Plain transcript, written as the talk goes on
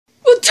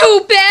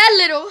Too bad,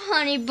 little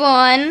honey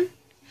bun.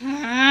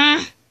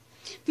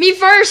 Me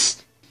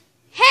first.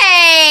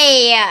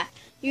 Hey!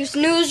 You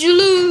snooze, you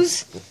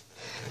lose.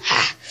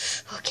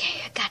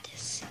 Okay, I got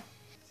this.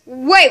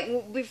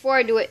 Wait, before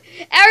I do it.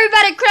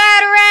 Everybody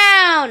crowd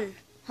around!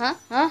 Huh?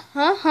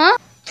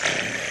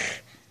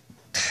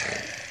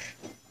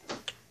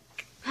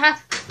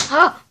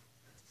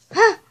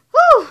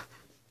 Whew!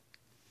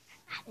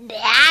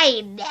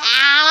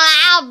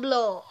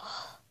 Diablo!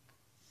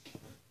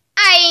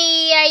 Ay!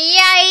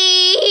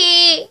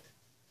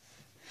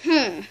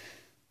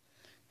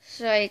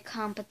 So a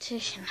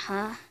competition,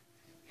 huh?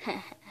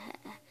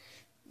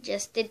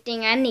 Just the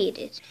thing I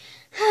needed.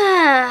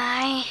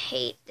 I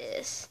hate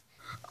this.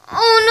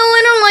 Oh no,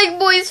 I don't like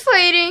boys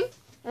fighting.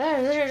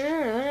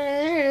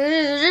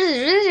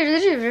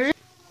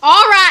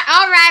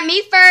 Alright,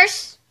 me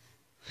first.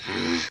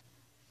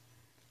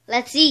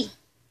 Let's see.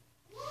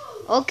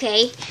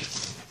 Okay.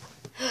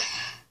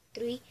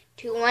 3,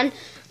 2, 1.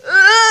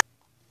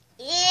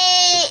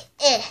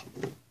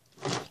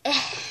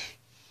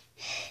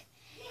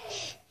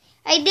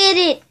 I did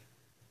it.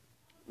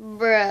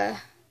 Bruh.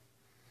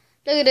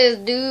 Look at this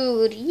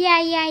dude.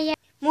 Yeah.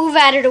 Move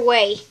out of the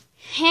way.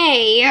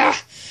 Hey.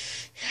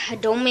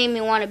 Don't make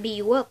me want to beat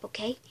you up,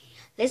 okay?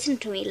 Listen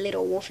to me,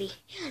 little wolfie.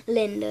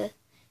 Linda.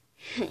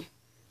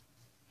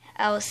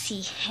 I'll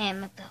see him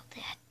about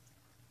that.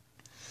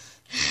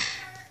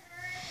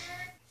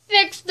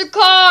 Fix the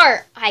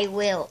car. I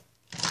will.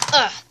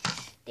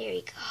 There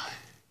you go.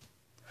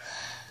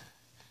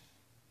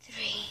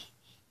 3,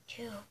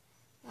 2,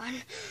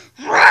 1.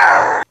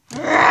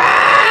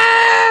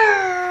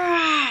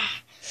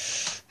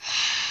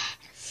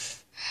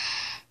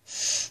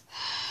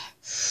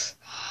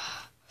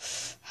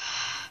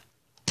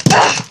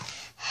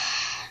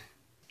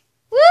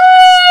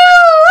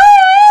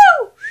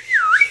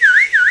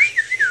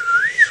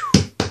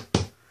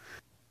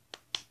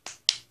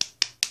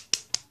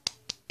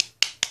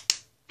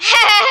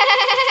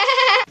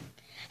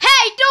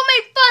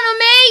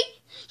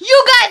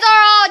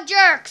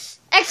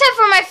 Except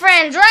for my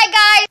friends, right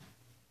guys?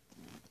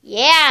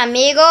 Yeah,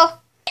 amigo.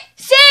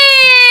 Sí.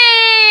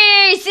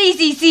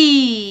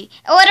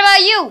 What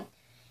about you?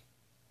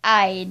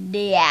 Ay,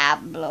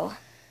 diablo.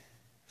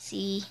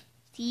 Sí.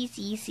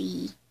 Yay!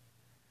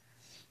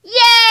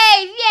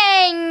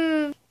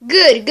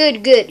 Good.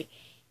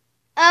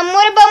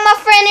 What about my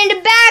friend in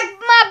the back,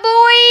 my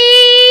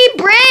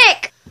boy,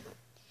 Brick?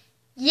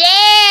 Yeah,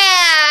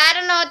 I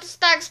don't know what to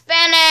talk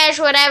Spanish,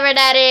 whatever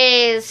that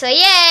is. So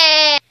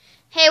yeah.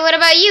 Hey, what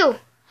about you,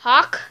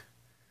 Hawk?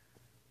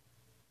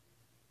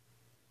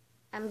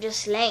 I'm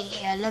just laying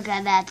here. Look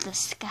at that, the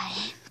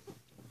sky.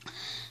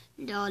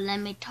 Don't let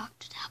me talk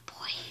to that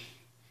boy.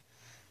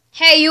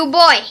 Hey, you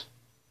boy.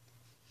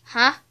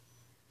 Huh?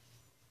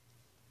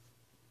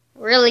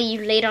 Really,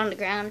 you laid on the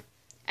ground?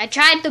 I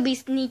tried to be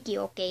sneaky,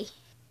 okay?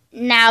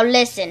 Now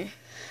listen.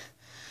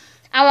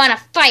 I want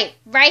to fight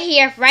right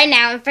here, right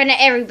now, in front of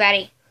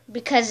everybody.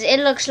 Because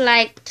it looks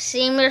like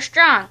you're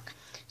strong.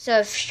 So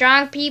if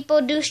strong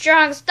people do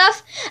strong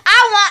stuff,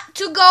 I want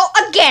to go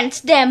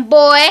against them,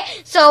 boy.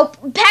 So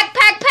pack.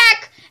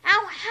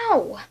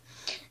 Ow.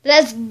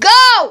 Let's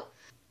go.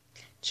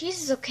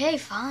 Jesus, okay,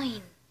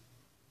 fine.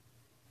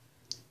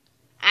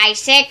 I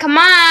said come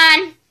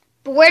on.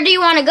 But where do you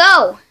want to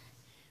go?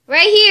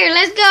 Right here,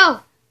 let's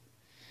go.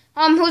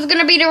 Who's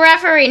gonna be the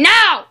referee?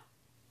 Now!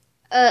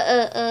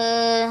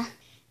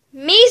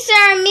 Me,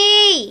 sir,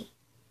 me.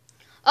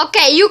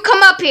 Okay, you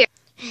come up here.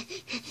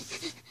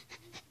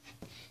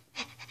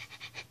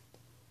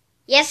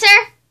 Yes,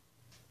 sir?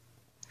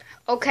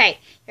 Okay,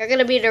 you're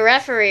gonna be the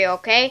referee,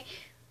 okay?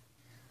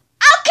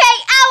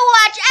 Okay, I'll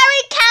watch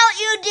every count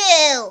you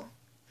do.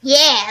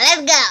 Yeah,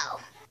 let's go.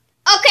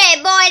 Okay,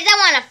 boys, I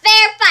want a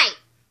fair fight.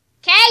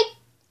 Okay?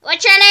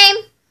 What's your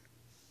name?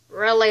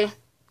 Really?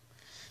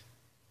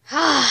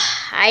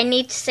 I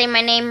need to say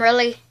my name,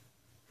 really?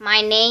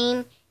 My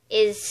name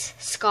is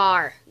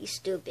Scar, you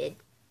stupid.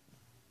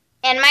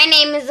 And my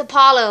name is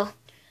Apollo.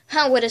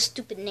 What a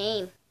stupid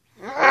name.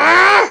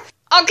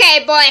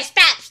 Okay, boys,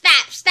 stop.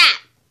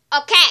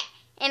 Okay,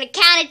 and a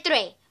count of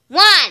 3.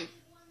 1,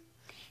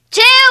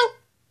 2.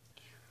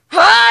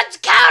 Let's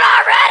count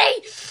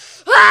already.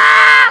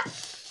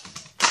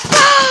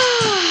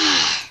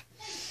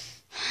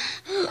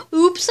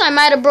 Oops, I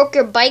might have broke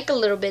your bike a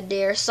little bit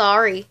there.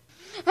 Sorry.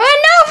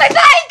 Oh no, my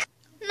bike!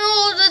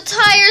 No, the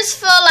tires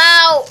fell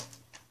out.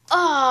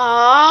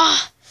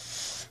 Aw,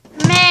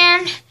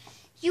 man,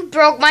 you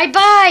broke my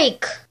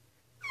bike.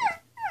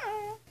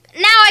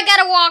 Now I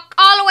gotta walk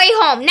all the way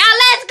home. Now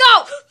let's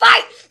go!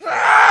 Fight!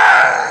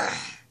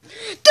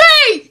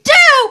 3, 2,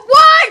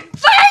 1,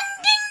 fight!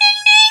 Ding, ding,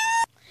 ding!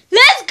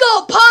 Let's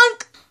go,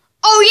 punk!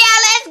 Oh yeah,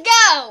 let's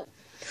go!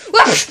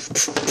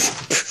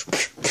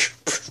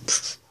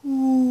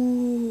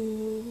 Ooh.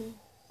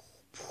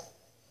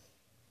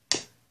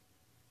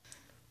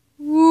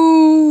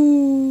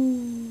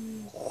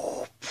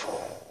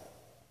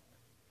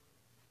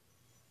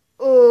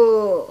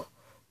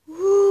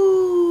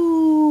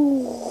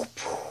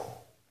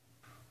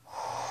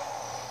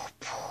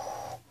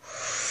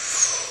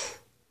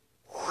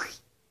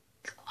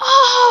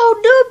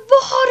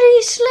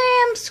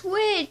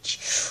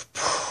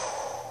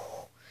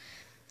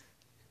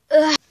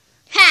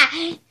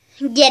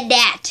 get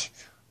that.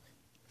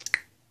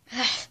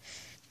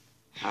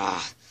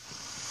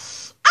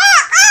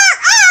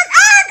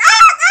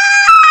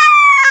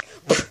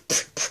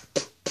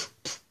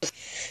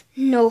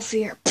 No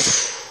fear.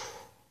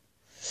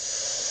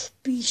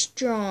 Be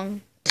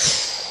strong.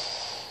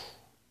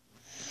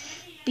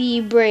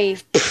 Be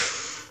brave.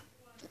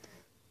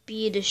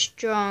 Be the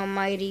strong,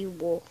 mighty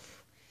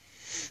wolf.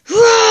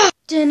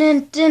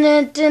 Dun-dun,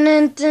 dun-dun,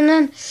 dun-dun,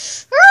 dun-dun.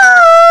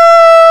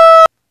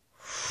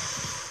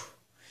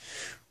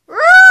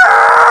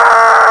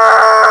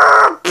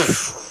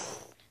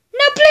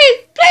 No, please,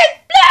 please,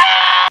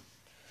 please.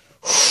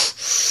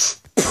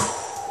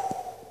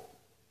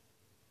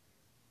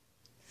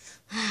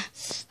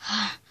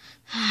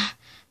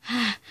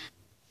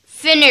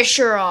 Finish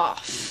her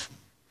off.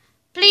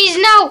 Please,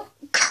 no.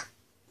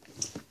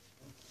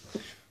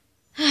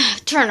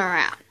 Turn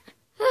around.